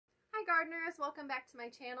gardeners, welcome back to my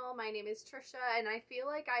channel. My name is Trisha and I feel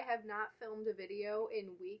like I have not filmed a video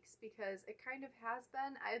in weeks because it kind of has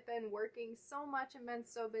been. I've been working so much and been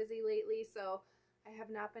so busy lately, so I have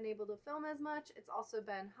not been able to film as much. It's also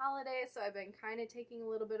been holidays, so I've been kind of taking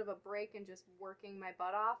a little bit of a break and just working my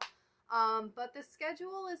butt off. But the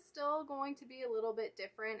schedule is still going to be a little bit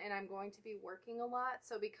different and I'm going to be working a lot.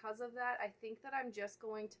 So because of that, I think that I'm just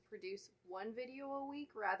going to produce one video a week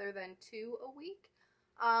rather than two a week.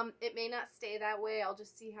 It may not stay that way. I'll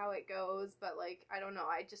just see how it goes, but like, I don't know.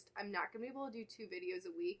 I'm not gonna be able to do 2 videos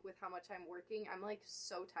a week with how much I'm working. I'm like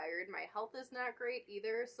so tired. My health is not great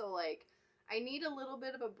either. So like, I need a little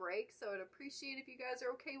bit of a break. So I'd appreciate if you guys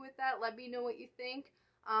are okay with that. Let me know what you think.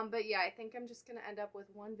 But yeah, I think I'm just gonna end up with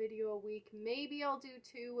 1 video a week. Maybe I'll do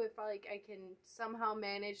 2 if like I can somehow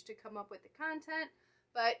manage to come up with the content.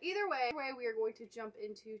 But either way, we are going to jump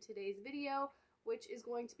into today's video, which is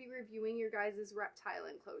going to be reviewing your guys' reptile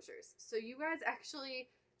enclosures. So you guys actually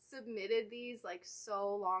submitted these like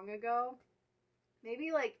so long ago,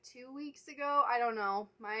 maybe like 2 weeks ago. I don't know.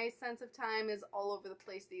 My sense of time is all over the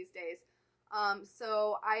place these days.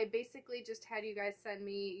 So I basically just had you guys send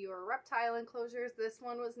me your reptile enclosures. This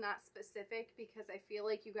one was not specific because I feel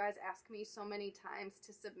like you guys ask me so many times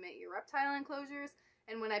to submit your reptile enclosures.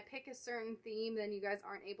 And when I pick a certain theme, then you guys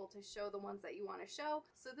aren't able to show the ones that you want to show.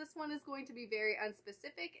 So this one is going to be very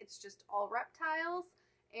unspecific. It's just all reptiles.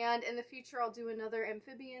 And in the future, I'll do another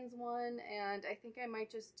amphibians one. And I think I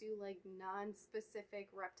might just do like non-specific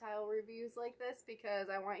reptile reviews like this because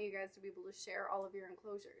I want you guys to be able to share all of your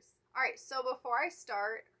enclosures. All right, so before I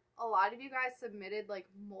start, a lot of you guys submitted like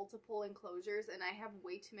multiple enclosures and I have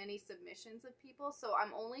way too many submissions of people. So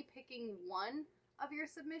I'm only picking one of your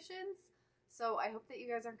submissions. So I hope that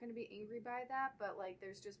you guys aren't going to be angry by that, but like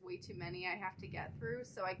there's just way too many I have to get through,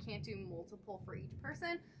 so I can't do multiple for each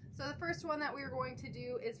person. So the first one that we're going to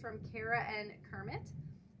do is from Kara and Kermit.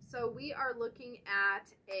 So we are looking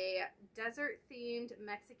at a desert-themed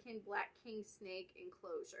Mexican black king snake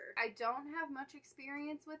enclosure. I don't have much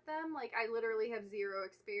experience with them. Like I literally have 0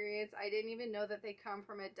 experience. I didn't even know that they come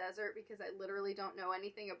from a desert because I literally don't know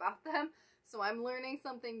anything about them. So I'm learning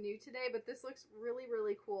something new today, but this looks really,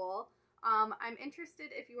 really cool. I'm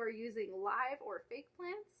interested if you are using live or fake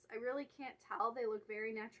plants. I really can't tell. They look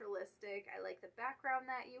very naturalistic. I like the background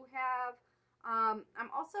that you have.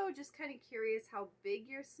 I'm also just kind of curious how big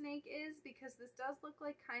your snake is because this does look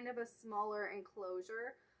like kind of a smaller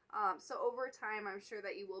enclosure. So over time, I'm sure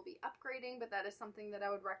that you will be upgrading, but that is something that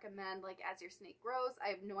I would recommend like as your snake grows.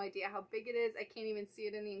 I have no idea how big it is. I can't even see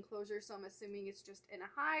it in the enclosure, so I'm assuming it's just in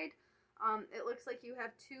a hide. It looks like you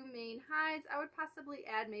have 2 main hides. I would possibly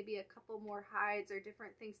add maybe a couple more hides or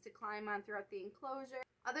different things to climb on throughout the enclosure.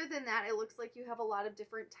 Other than that, it looks like you have a lot of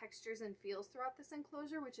different textures and feels throughout this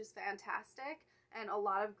enclosure, which is fantastic, and a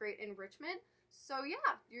lot of great enrichment. So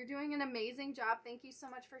yeah, you're doing an amazing job. Thank you so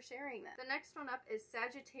much for sharing that. The next one up is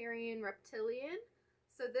Sagittarian Reptilian.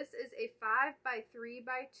 So this is a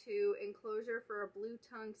 5x3x2 enclosure for a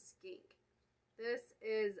blue-tongued skink. This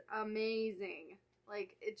is amazing.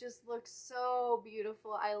 Like, it just looks so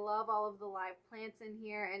beautiful. I love all of the live plants in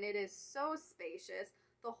here, and it is so spacious.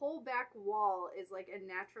 The whole back wall is like a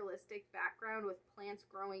naturalistic background with plants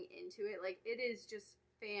growing into it. Like, it is just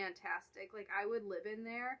fantastic. Like, I would live in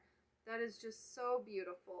there. That is just so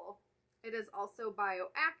beautiful. It is also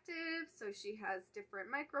bioactive, so she has different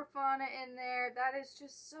microfauna in there. That is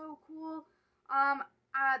just so cool.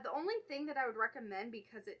 The only thing that I would recommend,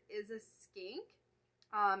 because it is a skink,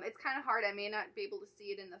 it's kind of hard. I may not be able to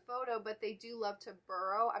see it in the photo, but they do love to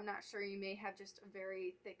burrow. I'm not sure. You may have just a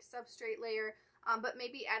very thick substrate layer, but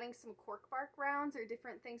maybe adding some cork bark rounds or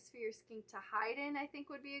different things for your skink to hide in, I think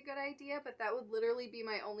would be a good idea, but that would literally be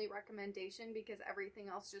my only recommendation because everything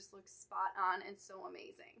else just looks spot on and so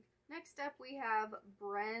amazing. Next up, we have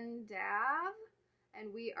Brendav,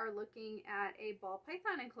 and we are looking at a ball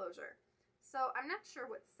python enclosure. So I'm not sure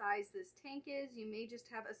what size this tank is. You may just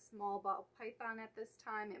have a small ball python at this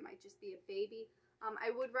time. It might just be a baby. I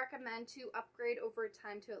would recommend to upgrade over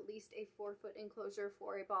time to at least a 4-foot enclosure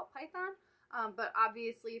for a ball python. But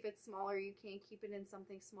obviously if it's smaller, you can keep it in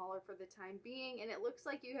something smaller for the time being. And it looks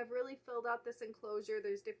like you have really filled out this enclosure.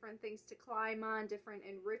 There's different things to climb on, different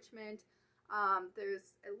enrichment.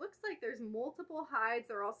 It looks like there's multiple hides.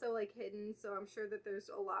 They're also like hidden. So I'm sure that there's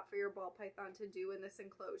a lot for your ball python to do in this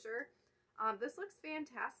enclosure. This looks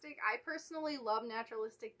fantastic. I personally love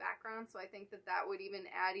naturalistic backgrounds, so I think that that would even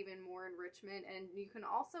add even more enrichment. And you can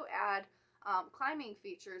also add climbing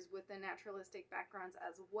features with the naturalistic backgrounds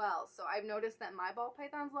as well. So I've noticed that my ball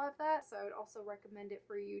pythons love that, so I would also recommend it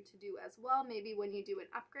for you to do as well, maybe when you do an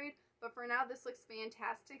upgrade. But for now, this looks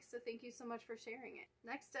fantastic, so thank you so much for sharing it.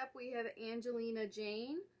 Next up, we have Angelina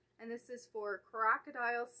Jane, and this is for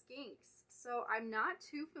crocodile skinks. So I'm not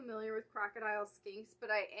too familiar with crocodile skinks, but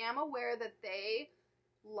I am aware that they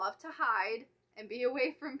love to hide and be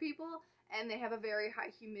away from people, and they have a very high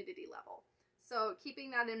humidity level. So keeping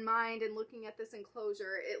that in mind and looking at this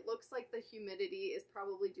enclosure, it looks like the humidity is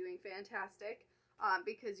probably doing fantastic.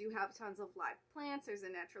 Because you have tons of live plants, there's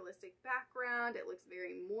a naturalistic background, it looks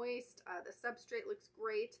very moist, the substrate looks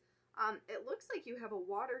great. It looks like you have a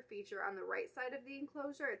water feature on the right side of the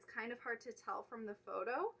enclosure. It's kind of hard to tell from the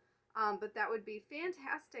photo, but that would be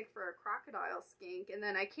fantastic for a crocodile skink. And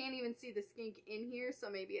then I can't even see the skink in here, so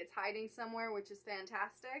maybe it's hiding somewhere, which is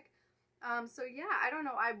fantastic. So yeah, I don't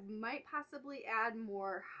know, I might possibly add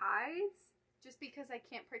more hides, just because I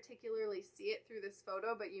can't particularly see it through this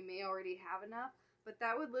photo, but you may already have enough. But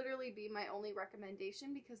that would literally be my only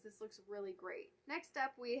recommendation because this looks really great. Next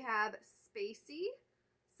up, we have Spacey.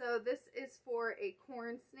 So this is for a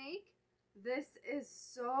corn snake. This is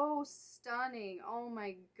so stunning. Oh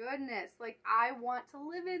my goodness. Like, I want to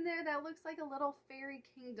live in there. That looks like a little fairy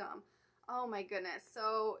kingdom. Oh my goodness.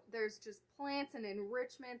 So there's just plants and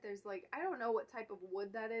enrichment. There's like, I don't know what type of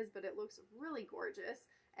wood that is, but it looks really gorgeous.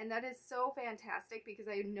 And that is so fantastic because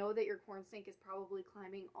I know that your corn snake is probably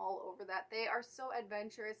climbing all over that. They are so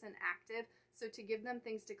adventurous and active, so to give them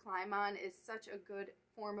things to climb on is such a good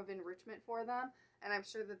form of enrichment for them, and I'm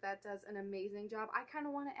sure that that does an amazing job. I kind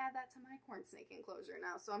of want to add that to my corn snake enclosure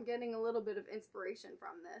now, so I'm getting a little bit of inspiration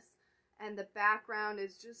from this. And the background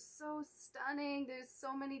is just so stunning. There's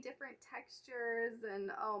so many different textures,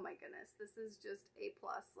 and oh my goodness, this is just A+.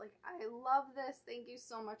 Like, I love this. Thank you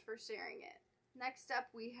so much for sharing it. Next up,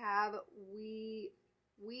 we have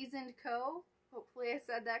Weez & Co. Hopefully I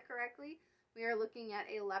said that correctly. We are looking at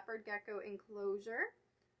a leopard gecko enclosure.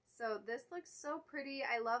 So this looks so pretty.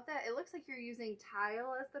 I love that. It looks like you're using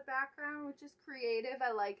tile as the background, which is creative.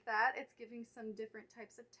 I like that. It's giving some different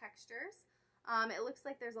types of textures. It looks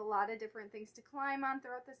like there's a lot of different things to climb on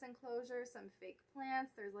throughout this enclosure. Some fake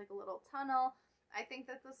plants. There's like a little tunnel. I think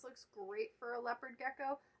that this looks great for a leopard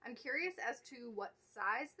gecko. I'm curious as to what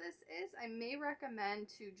size this is. I may recommend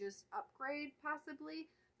to just upgrade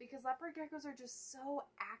possibly because leopard geckos are just so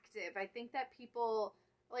active. I think that people,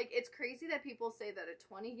 like, it's crazy that people say that a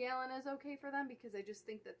 20-gallon is okay for them because I just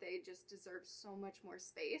think that they just deserve so much more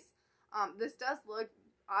space. This does look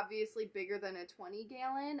obviously bigger than a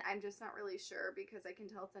 20-gallon. I'm just not really sure because I can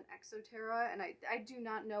tell it's an Exoterra, and I do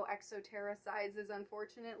not know Exoterra sizes,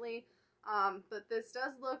 unfortunately. But this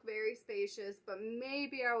does look very spacious, but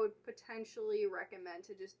maybe I would potentially recommend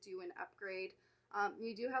to just do an upgrade.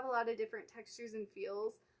 You do have a lot of different textures and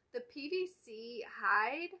feels. The PVC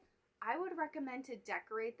hide, I would recommend to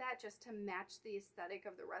decorate that just to match the aesthetic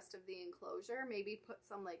of the rest of the enclosure. Maybe put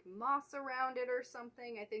some like moss around it or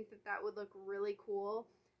something. I think that that would look really cool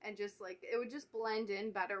and just like, it would just blend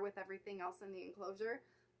in better with everything else in the enclosure.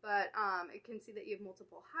 But I can see that you have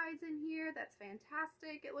multiple hides in here. That's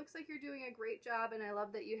fantastic. It looks like you're doing a great job, and I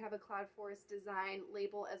love that you have a Cloud Forest design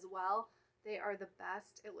label as well. They are the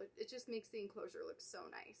best. It just makes the enclosure look so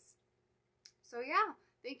nice. So yeah,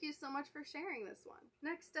 thank you so much for sharing this one.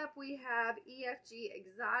 Next up, we have EFG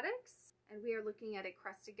Exotics, and we are looking at a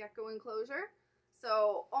crested gecko enclosure.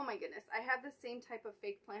 So, oh my goodness, I have the same type of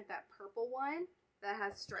fake plant, that purple one that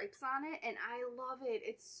has stripes on it, and I love it.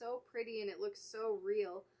 It's so pretty and it looks so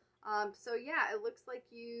real. So yeah, it looks like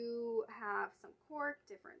you have some cork,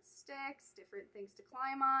 different sticks, different things to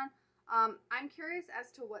climb on. I'm curious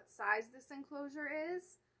as to what size this enclosure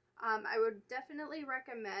is. I would definitely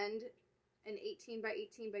recommend an 18 by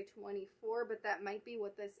 18 by 24, but that might be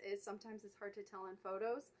what this is. Sometimes it's hard to tell in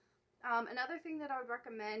photos. Another thing that I would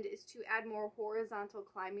recommend is to add more horizontal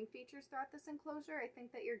climbing features throughout this enclosure. I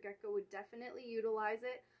think that your gecko would definitely utilize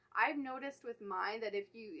it. I've noticed with mine that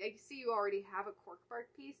if you, I see you already have a cork bark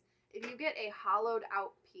piece, if you get a hollowed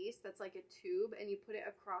out piece that's like a tube and you put it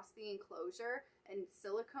across the enclosure and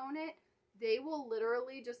silicone it, they will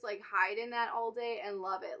literally just like hide in that all day and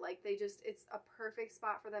love it. Like they just, it's a perfect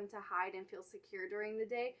spot for them to hide and feel secure during the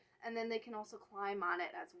day. And then they can also climb on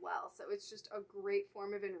it as well. So it's just a great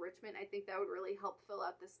form of enrichment. I think that would really help fill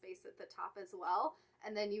out the space at the top as well.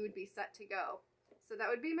 And then you would be set to go. So that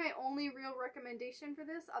would be my only real recommendation for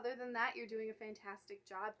this. Other than that, you're doing a fantastic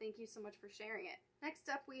job. Thank you so much for sharing it. Next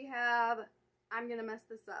up we have, I'm going to mess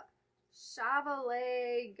this up,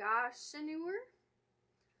 Chevalet Gaucheneur.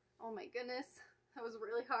 Oh my goodness, that was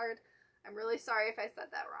really hard. I'm really sorry if I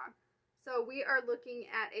said that wrong. So we are looking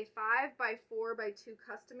at a 5x4x2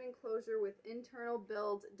 custom enclosure with internal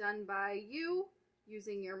build done by you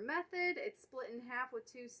using your method. It's split in half with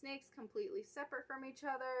 2 snakes completely separate from each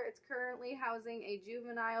other. It's currently housing a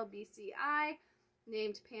juvenile BCI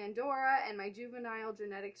named Pandora and my juvenile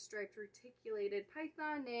genetic striped reticulated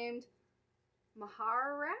python named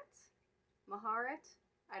Maharet?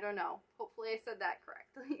 I don't know. Hopefully I said that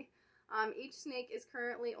correctly. Each snake is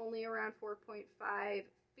currently only around 4.5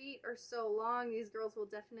 feet or so long. These girls will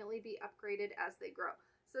definitely be upgraded as they grow.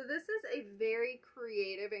 So this is a very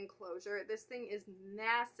creative enclosure. This thing is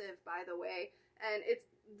massive, by the way, and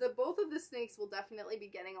both of the snakes will definitely be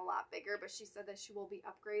getting a lot bigger, but she said that she will be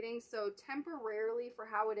upgrading. So temporarily, for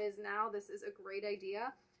how it is now, this is a great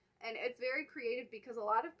idea. And it's very creative because a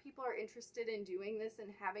lot of people are interested in doing this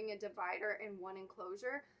and having a divider in one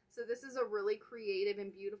enclosure. So this is a really creative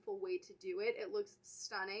and beautiful way to do it. It looks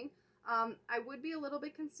stunning. I would be a little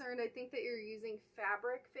bit concerned. I think that you're using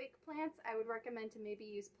fabric fake plants. I would recommend to maybe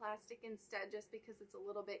use plastic instead just because it's a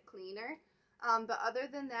little bit cleaner. But other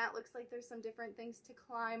than that, looks like there's some different things to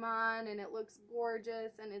climb on, and it looks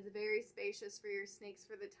gorgeous and is very spacious for your snakes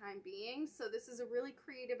for the time being. So this is a really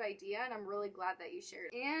creative idea, and I'm really glad that you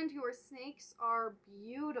shared it. And your snakes are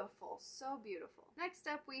beautiful, so beautiful. Next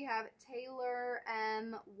up, we have Taylor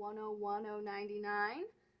M101099.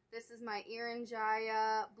 This is my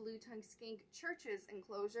Iranjaya Blue Tongue Skink Churches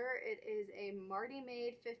enclosure. It is a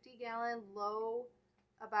Marty-made 50-gallon low,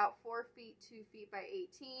 about 4 feet, 2 feet by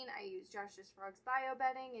 18. I use Josh's Frogs bio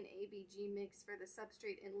bedding and ABG mix for the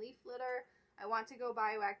substrate and leaf litter. I want to go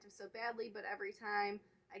bioactive so badly, but every time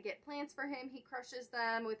I get plants for him, he crushes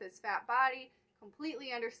them with his fat body.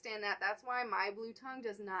 Completely understand that. That's why my blue tongue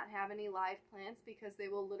does not have any live plants, because they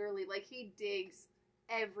will literally, like, he digs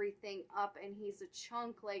everything up and he's a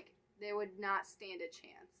chunk. Like, they would not stand a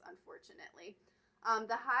chance, unfortunately.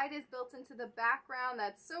 The hide is built into the background.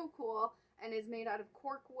 That's so cool, and is made out of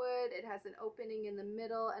cork wood. It has an opening in the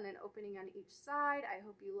middle and an opening on each side. I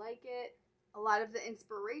hope you like it. A lot of the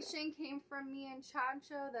inspiration came from me and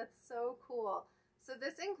Chancho. That's so cool. So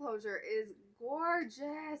this enclosure is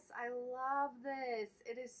gorgeous. I love this.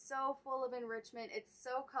 It is so full of enrichment. It's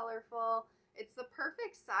so colorful. It's the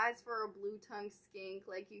perfect size for a blue tongue skink.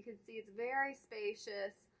 Like, you can see, it's very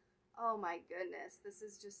spacious. Oh my goodness, this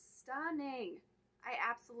is just stunning. I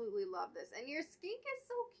absolutely love this. And your skink is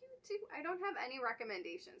so cute too. I don't have any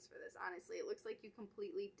recommendations for this, honestly. It looks like you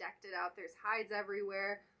completely decked it out. There's hides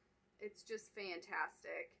everywhere. It's just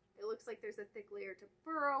fantastic. It looks like there's a thick layer to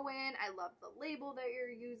burrow in. I love the label that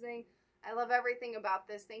you're using. I love everything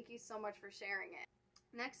about this. Thank you so much for sharing it.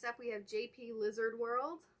 Next up, we have JP Lizard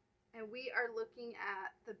World. And we are looking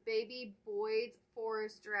at the Baby Boyd's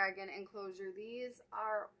Forest Dragon enclosure. These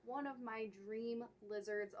are one of my dream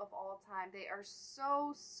lizards of all time. They are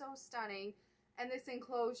so, so stunning. And this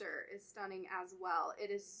enclosure is stunning as well.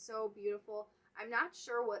 It is so beautiful. I'm not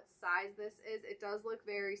sure what size this is. It does look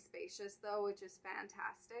very spacious though, which is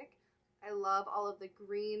fantastic. I love all of the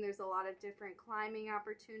green. There's a lot of different climbing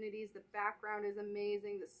opportunities. The background is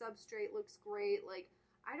amazing. The substrate looks great. Like,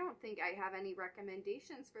 I don't think I have any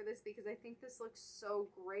recommendations for this because I think this looks so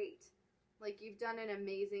great. Like, you've done an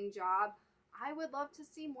amazing job. I would love to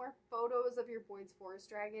see more photos of your Boyd's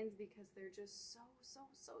Forest Dragons because they're just so, so,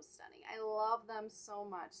 so stunning. I love them so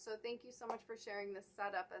much. So thank you so much for sharing this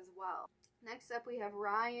setup as well. Next up, we have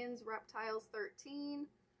Ryan's Reptiles 13.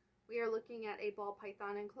 We are looking at a ball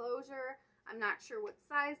python enclosure. I'm not sure what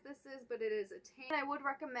size this is, but it is a tame. I would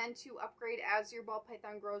recommend to upgrade as your ball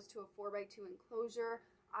python grows to a 4x2 enclosure.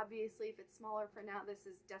 Obviously, if it's smaller for now, this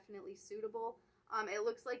is definitely suitable. It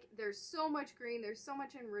looks like there's so much green, there's so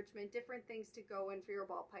much enrichment, different things to go in for your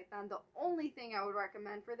ball python. The only thing I would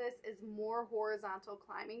recommend for this is more horizontal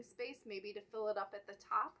climbing space, maybe to fill it up at the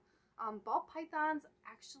top. Ball pythons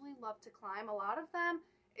actually love to climb. A lot of them,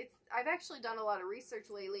 I've actually done a lot of research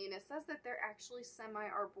lately, and it says that they're actually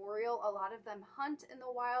semi-arboreal. A lot of them hunt in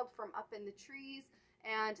the wild from up in the trees,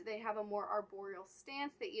 and they have a more arboreal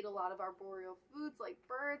stance. They eat a lot of arboreal foods like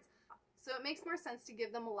birds. So it makes more sense to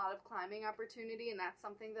give them a lot of climbing opportunity, and that's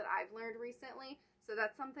something that I've learned recently. So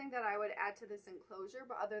that's something that I would add to this enclosure,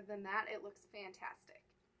 but other than that, it looks fantastic.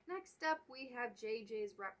 Next up, we have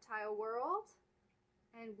JJ's Reptile World,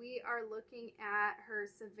 and we are looking at her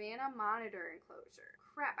Savannah Monitor enclosure.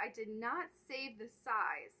 Crap, I did not save the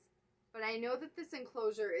size, but I know that this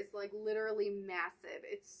enclosure is like literally massive.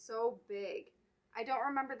 It's so big. I don't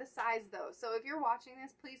remember the size though, so if you're watching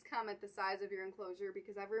this, please comment the size of your enclosure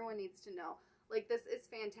because everyone needs to know. Like, this is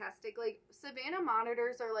fantastic. Like, Savannah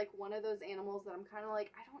monitors are like one of those animals that I'm kind of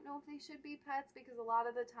like, I don't know if they should be pets because a lot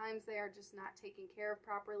of the times they are just not taken care of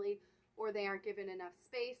properly or they aren't given enough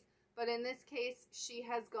space. But in this case, she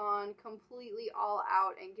has gone completely all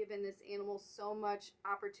out and given this animal so much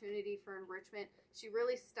opportunity for enrichment. She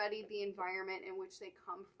really studied the environment in which they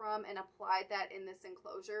come from and applied that in this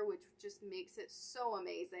enclosure, which just makes it so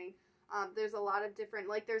amazing. There's a lot of different,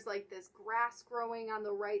 like there's like this grass growing on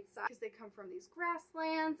the right side because they come from these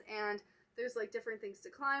grasslands, and there's like different things to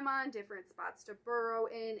climb on, different spots to burrow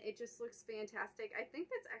in. It just looks fantastic. I think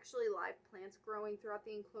that's actually live plants growing throughout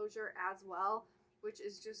the enclosure as well, which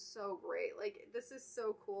is just so great. Like, this is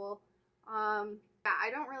so cool. Yeah,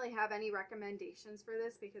 I don't really have any recommendations for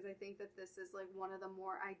this because I think that this is like one of the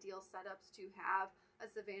more ideal setups to have a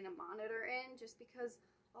Savannah monitor in, just because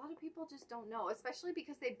a lot of people just don't know, especially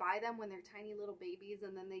because they buy them when they're tiny little babies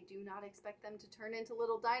and then they do not expect them to turn into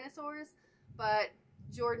little dinosaurs. But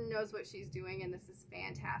Jordan knows what she's doing, and this is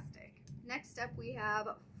fantastic. Next up, we have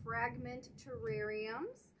fragment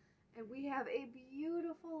terrariums. And we have a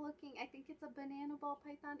beautiful looking, I think it's a banana ball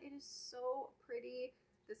python. It is so pretty.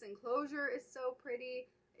 This enclosure is so pretty.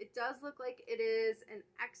 It does look like it is an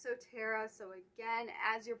Exoterra. So again,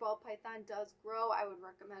 as your ball python does grow, I would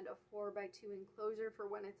recommend a 4x2 enclosure for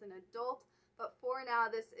when it's an adult. But for now,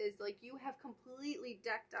 this is like, you have completely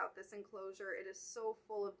decked out this enclosure. It is so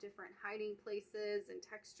full of different hiding places and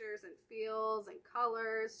textures and feels and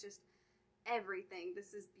colors, just everything.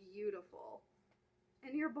 This is beautiful.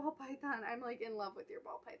 And your ball python, I'm like in love with your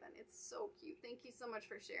ball python. It's so cute. Thank you so much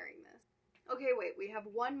for sharing this. Okay, wait, we have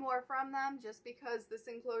one more from them just because this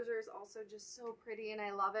enclosure is also just so pretty and I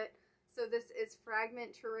love it. So this is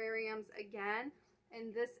fragment terrariums again, and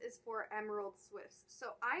this is for emerald swifts.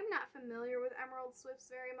 So I'm not familiar with emerald swifts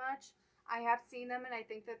very much. I have seen them and I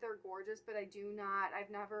think that they're gorgeous, but I've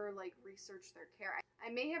never like researched their care. I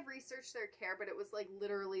may have researched their care, but it was like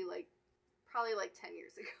literally like probably like 10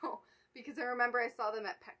 years ago. Because I remember I saw them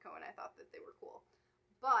at Petco and I thought that they were cool.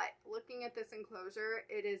 But looking at this enclosure,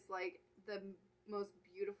 it is like the most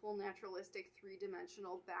beautiful naturalistic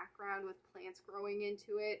 3-dimensional background with plants growing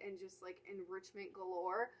into it and just like enrichment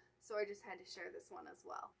galore. So I just had to share this one as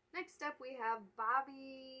well. Next up, we have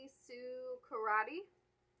Bobby Sue Karate.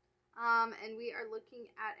 And we are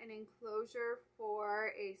looking at an enclosure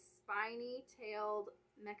for a spiny-tailed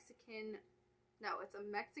Mexican... No, it's a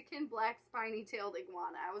Mexican black spiny-tailed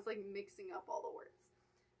iguana. I was like mixing up all the words.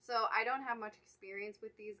 So I don't have much experience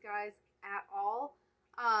with these guys at all.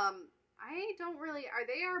 I don't really, are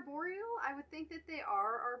they arboreal? I would think that they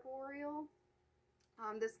are arboreal.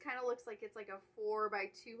 This kind of looks like it's like a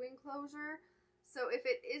 4x2 enclosure. So if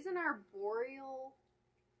it is an arboreal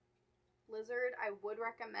lizard, I would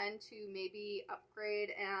recommend to maybe upgrade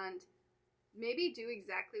and maybe do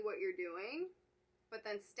exactly what you're doing, but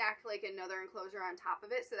then stack like another enclosure on top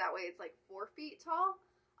of it so that way it's like 4 feet tall.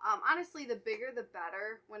 Honestly, the bigger the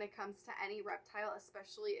better when it comes to any reptile,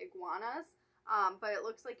 especially iguanas. But it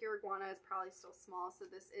looks like your iguana is probably still small, so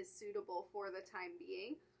this is suitable for the time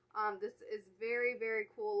being. This is very, very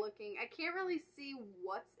cool looking. I can't really see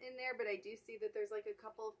what's in there, but I do see that there's like a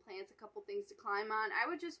couple of plants, a couple things to climb on. I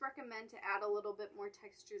would just recommend to add a little bit more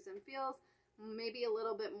textures and feels. Maybe a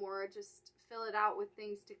little bit more, just fill it out with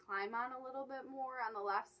things to climb on a little bit more on the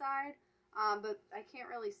left side. But I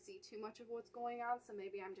can't really see too much of what's going on, so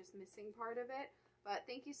maybe I'm just missing part of it. But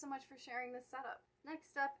thank you so much for sharing this setup.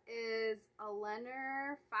 Next up is a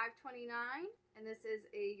Lenner 529, and this is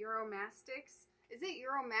a Euromastix. Is it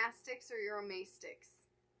Euromastix or Euromastix?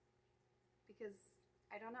 Because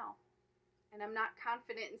I don't know. And I'm not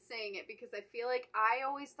confident in saying it because I feel like I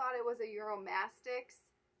always thought it was a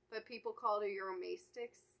Euromastix, but people call it a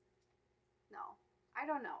Euromastix. No, I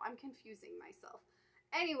don't know. I'm confusing myself.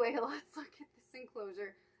 Anyway, let's look at this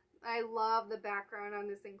enclosure. I love the background on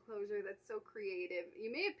this enclosure. That's so creative.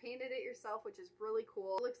 You may have painted it yourself, which is really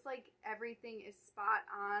cool. It looks like everything is spot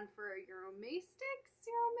on for a Euromastix.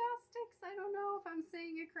 I don't know if I'm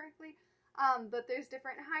saying it correctly. But there's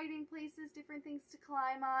different hiding places, different things to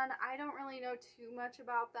climb on. I don't really know too much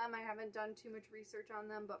about them. I haven't done too much research on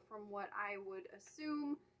them, but from what I would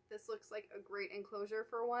assume, this looks like a great enclosure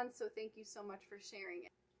for one. So thank you so much for sharing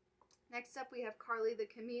it. Next up, we have Carly the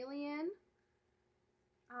Chameleon.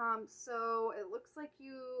 So it looks like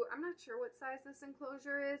I'm not sure what size this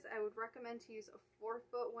enclosure is. I would recommend to use a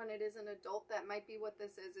 4-foot when it is an adult. That might be what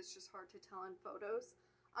this is. It's just hard to tell in photos.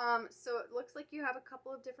 So it looks like you have a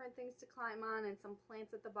couple of different things to climb on and some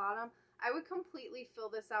plants at the bottom. I would completely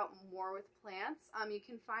fill this out more with plants. You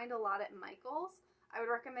can find a lot at Michael's. I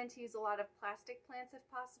would recommend to use a lot of plastic plants if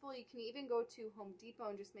possible. You can even go to Home Depot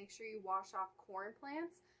and just make sure you wash off corn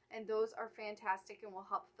plants, and those are fantastic and will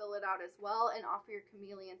help fill it out as well and offer your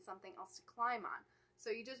chameleon something else to climb on. So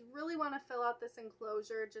you just really want to fill out this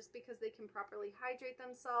enclosure just because they can properly hydrate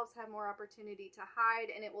themselves, have more opportunity to hide,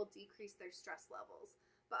 and it will decrease their stress levels.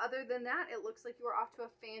 But other than that, it looks like you are off to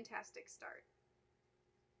a fantastic start.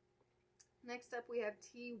 Next up, we have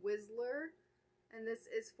T. Whistler, and this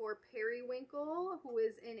is for Periwinkle, who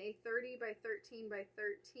is in a 30 by 13 by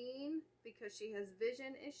 13 because she has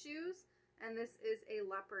vision issues, and this is a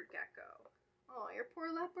leopard gecko. Oh, your poor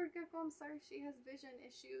leopard gecko, I'm sorry she has vision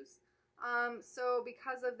issues. So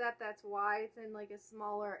because of that, that's why it's in like a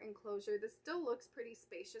smaller enclosure. This still looks pretty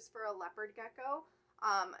spacious for a leopard gecko.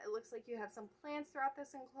 It looks like you have some plants throughout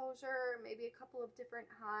this enclosure, maybe a couple of different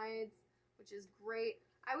hides, which is great.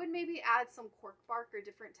 I would maybe add some cork bark or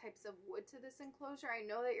different types of wood to this enclosure. I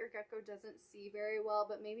know that your gecko doesn't see very well,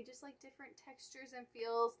 but maybe just like different textures and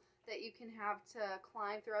feels that you can have to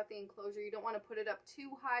climb throughout the enclosure. You don't want to put it up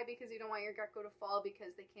too high because you don't want your gecko to fall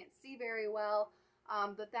because they can't see very well.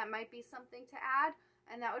 But that might be something to add,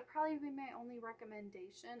 and that would probably be my only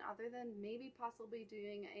recommendation, other than maybe possibly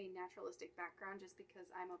doing a naturalistic background just because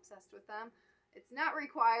I'm obsessed with them. It's not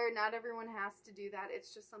required, not everyone has to do that,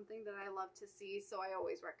 it's just something that I love to see, so I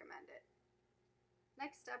always recommend it.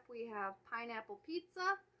 Next up we have Pineapple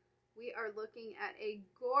Pizza. We are looking at a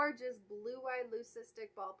gorgeous blue-eyed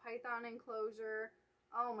leucistic ball python enclosure.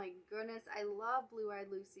 Oh my goodness, I love blue-eyed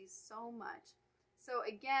Lucies so much. So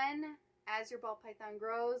again, as your ball python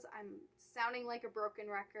grows, I'm sounding like a broken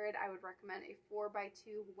record. I would recommend a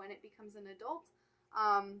 4x2 when it becomes an adult.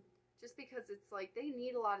 Just because it's like they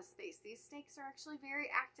need a lot of space. These snakes are actually very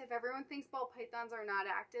active. Everyone thinks ball pythons are not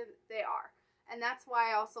active. They are. And that's why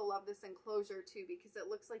I also love this enclosure too, because it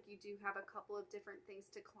looks like you do have a couple of different things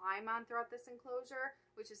to climb on throughout this enclosure,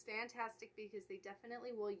 which is fantastic because they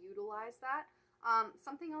definitely will utilize that.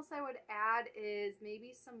 Something else I would add is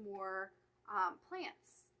maybe some more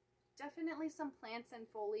plants. Definitely some plants and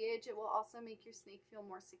foliage. It will also make your snake feel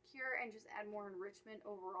more secure and just add more enrichment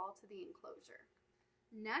overall to the enclosure.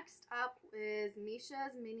 Next up is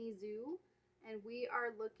Misha's Mini Zoo, and we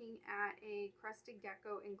are looking at a crested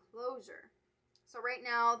gecko enclosure. So right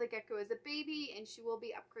now the gecko is a baby and she will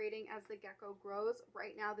be upgrading as the gecko grows.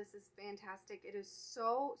 Right now this is fantastic. It is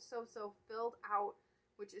so filled out,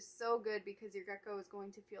 which is so good because your gecko is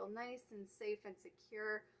going to feel nice and safe and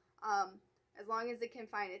secure. As long as it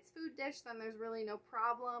can find its food dish, then there's really no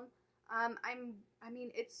problem. I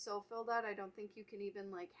mean, it's so filled out, I don't think you can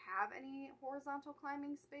even like have any horizontal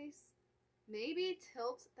climbing space. Maybe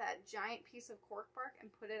tilt that giant piece of cork bark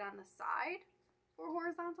and put it on the side for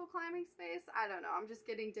horizontal climbing space. I don't know, I'm just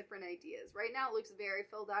getting different ideas. Right now it looks very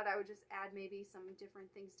filled out. I would just add maybe some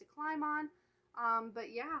different things to climb on.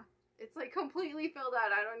 But yeah, it's like completely filled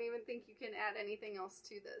out. I don't even think you can add anything else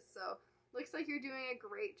to this. So looks like you're doing a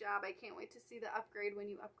great job. I can't wait to see the upgrade when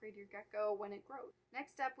you upgrade your gecko when it grows.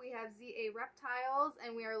 Next up, we have ZA Reptiles,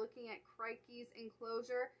 and we are looking at Crikey's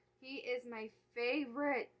enclosure. He is my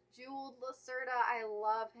favorite jeweled Lacerda. I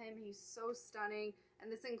love him. He's so stunning, and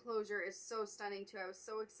this enclosure is so stunning too. I was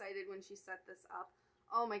so excited when she set this up.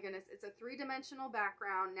 Oh my goodness, it's a three-dimensional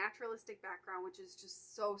background, naturalistic background, which is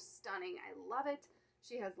just so stunning. I love it.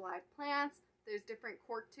 She has live plants. There's different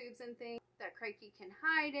cork tubes and things that Crikey can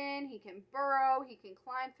hide in. He can burrow. He can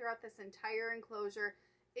climb throughout this entire enclosure.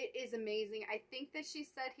 It is amazing. I think that she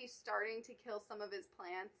said he's starting to kill some of his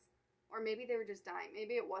plants, or maybe they were just dying.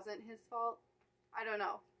 Maybe it wasn't his fault. I don't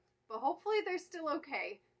know. But hopefully they're still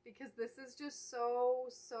okay because this is just so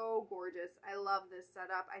gorgeous. I love this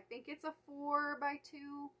setup. I think it's a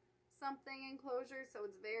 4x2 something enclosure, so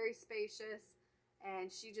it's very spacious.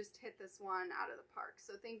 And she just hit this one out of the park.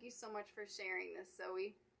 So thank you so much for sharing this,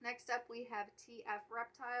 Zoe. Next up, we have TF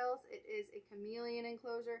Reptiles. It is a chameleon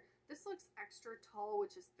enclosure. This looks extra tall,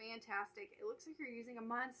 which is fantastic. It looks like you're using a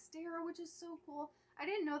monstera, which is so cool. I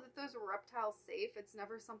didn't know that those were reptile safe. It's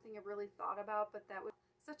never something I've really thought about, but that was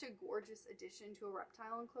such a gorgeous addition to a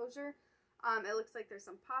reptile enclosure. It looks like there's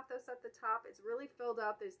some pothos at the top. It's really filled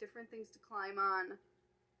up. There's different things to climb on.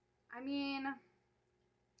 I mean,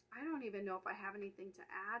 I don't even know if I have anything to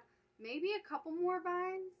add. Maybe a couple more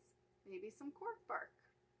vines, maybe some cork bark.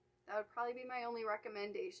 That would probably be my only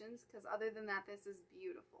recommendations, because other than that, this is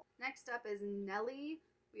beautiful. Next up is Nelly.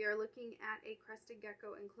 We are looking at a crested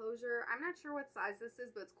gecko enclosure. I'm not sure what size this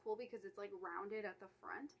is, but it's cool because it's like rounded at the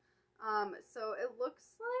front. So it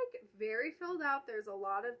looks like very filled out. There's a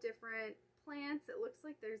lot of different plants. It looks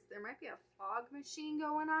like there might be a fog machine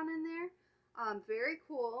going on in there. Very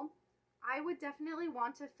cool. I would definitely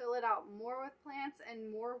want to fill it out more with plants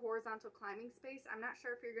and more horizontal climbing space. I'm not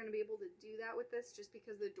sure if you're going to be able to do that with this just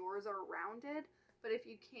because the doors are rounded, but if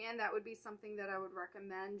you can, that would be something that I would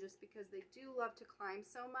recommend just because they do love to climb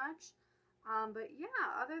so much. But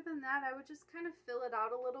yeah, other than that, I would just kind of fill it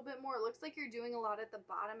out a little bit more. It looks like you're doing a lot at the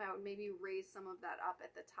bottom. I would maybe raise some of that up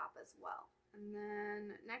at the top as well. And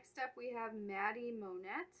then next up we have Maddie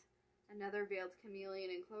Monette, another veiled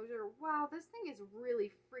chameleon enclosure. Wow, this thing is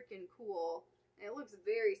really freaking cool. And it looks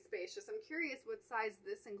very spacious. I'm curious what size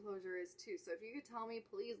this enclosure is too. So if you could tell me,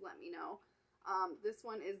 please let me know. This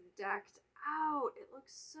one is decked out. It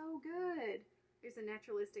looks so good. There's a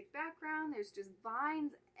naturalistic background. There's just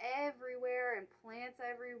vines everywhere and plants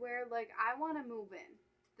everywhere. Like, I want to move in.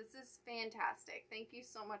 This is fantastic. Thank you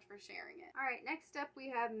so much for sharing it. All right, next up we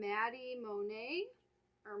have Maddie Monet,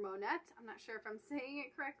 or Monette. I'm not sure if I'm saying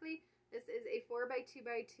it correctly. This is a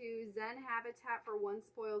 4x2x2 Zen habitat for one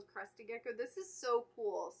spoiled crested gecko. This is so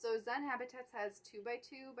cool. So Zen Habitats has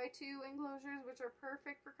 2x2x2 enclosures, which are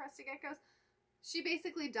perfect for crested geckos. She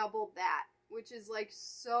basically doubled that, which is like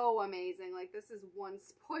so amazing. Like, this is one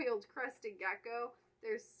spoiled crested gecko.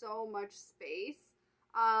 There's so much space.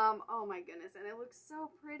 Oh my goodness, and it looks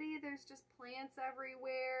so pretty. There's just plants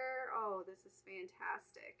everywhere. Oh, this is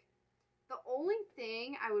fantastic. The only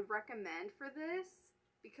thing I would recommend for this,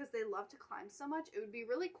 because they love to climb so much, it would be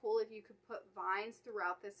really cool if you could put vines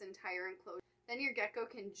throughout this entire enclosure. Then your gecko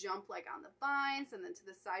can jump like on the vines and then to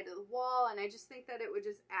the side of the wall, and I just think that it would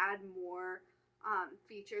just add more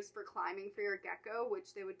features for climbing for your gecko,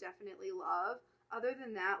 which they would definitely love. Other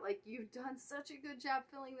than that, like, you've done such a good job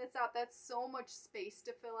filling this out. That's so much space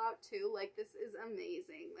to fill out too. Like, this is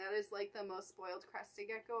amazing. That is like the most spoiled crested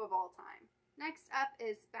gecko of all time. Next up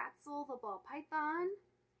is Spatzel the ball python.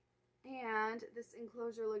 And this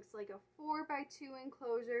enclosure looks like a 4x2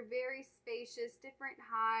 enclosure, very spacious, different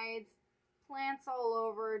hides, plants all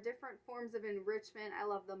over, different forms of enrichment. I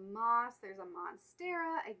love the moss. There's a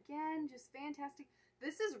monstera. Again, just fantastic.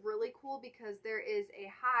 This is really cool because there is a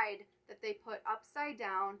hide that they put upside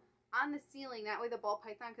down on the ceiling. That way the ball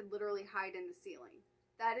python could literally hide in the ceiling.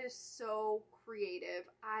 That is so creative.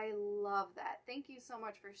 I love that. Thank you so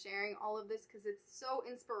much for sharing all of this because it's so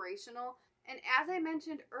inspirational. And as I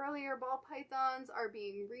mentioned earlier, ball pythons are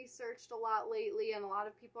being researched a lot lately, and a lot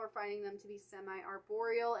of people are finding them to be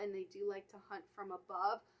semi-arboreal, and they do like to hunt from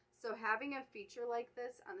above. So having a feature like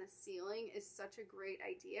this on the ceiling is such a great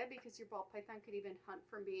idea because your ball python could even hunt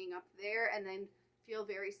from being up there and then feel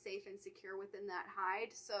very safe and secure within that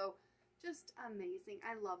hide. So just amazing.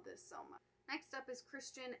 I love this so much. Next up is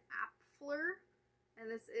Christian Apfler. And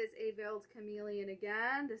this is a veiled chameleon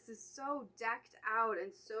again. This is so decked out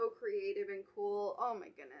and so creative and cool. Oh my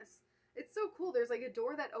goodness. It's so cool. There's like a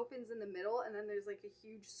door that opens in the middle and then there's like a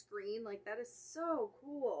huge screen. Like, that is so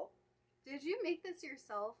cool. Did you make this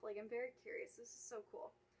yourself? Like, I'm very curious. This is so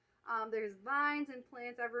cool. There's vines and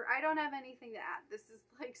plants everywhere. I don't have anything to add. This is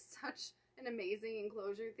like such an amazing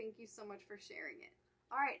enclosure. Thank you so much for sharing it.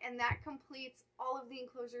 Alright, and that completes all of the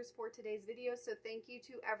enclosures for today's video, so thank you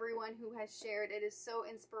to everyone who has shared. It is so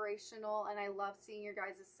inspirational, and I love seeing your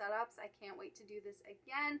guys' setups. I can't wait to do this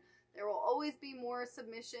again. There will always be more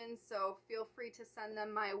submissions, so feel free to send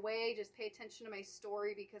them my way. Just pay attention to my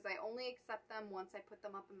story because I only accept them once I put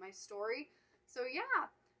them up in my story. So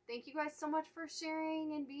yeah, thank you guys so much for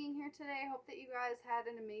sharing and being here today. I hope that you guys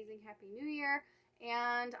had an amazing Happy New Year,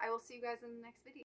 and I will see you guys in the next video.